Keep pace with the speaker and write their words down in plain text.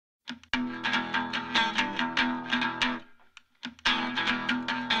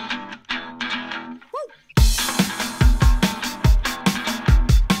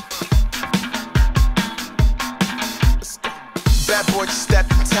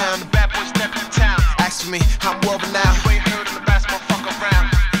town. The bad boy stepped in town. Ask for me, I'm world renowned. You ain't heard of the best motherfucker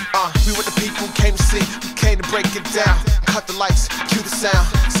around. We were the people who came to see, we came to break it down. Cut the lights, cue the sound,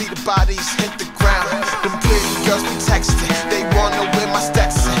 see the bodies hit the ground. Them pretty girls be texting, they wanna wear my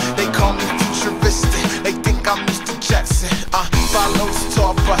Stetson. They call me futuristic, they think I'm Mr. Jetson. Follow the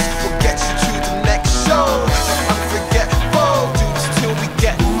tour bus, we'll get you to the next show. Unforgettable, do this till we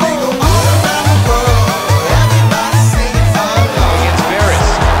get legal. All around the world, everybody singing along. Against Ferris,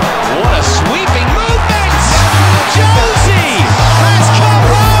 what a sweeping movement! Jozy has come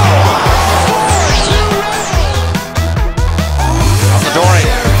home! Altidore,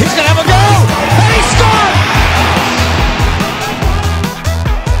 he's gonna have a go! And he scored!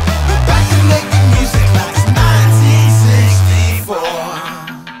 We're back to making music like it's 1964.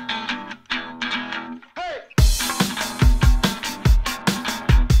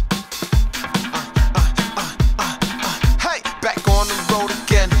 Hey, back on the road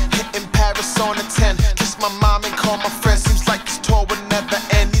again, hitting Paris on a 10. Kiss my mom and call my friends. Seems like this tour would never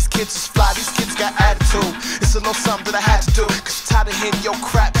end. These kids is fly, these kids got attitude. It's a little something that I had to do, cause I'm tired of hearing your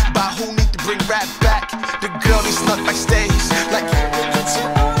crap about who need to bring rap back. The girl is not like stage, like it's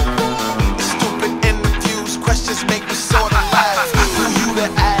stupid interviews, questions make me sorta laugh. Who you to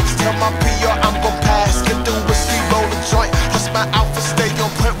ask? Tell my PR I'm gon' pass. Get the whiskey, roll a joint, plus my outfit stay on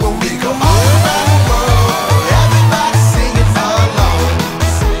point when we go all around the world. Everybody singing along.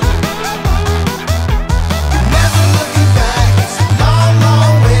 Never looking back, it's a long,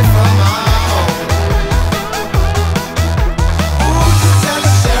 long way from our home. Ooh, just tell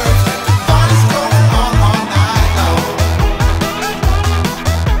the sheriff that the party's going on all night long.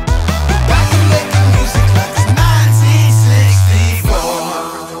 We're back to making music like it's 1964.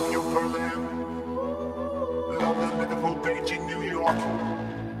 London, Liverpool, Beijing, New York.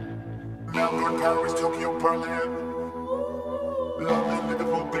 Melbourne, Paris, Tokyo, Berlin. London,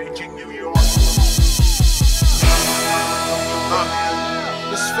 Liverpool, Beijing, New York.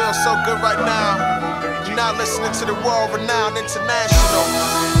 This feels so good right now. You're now listening to the world-renowned international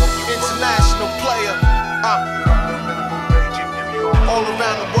player. All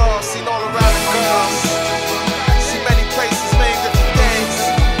around the world.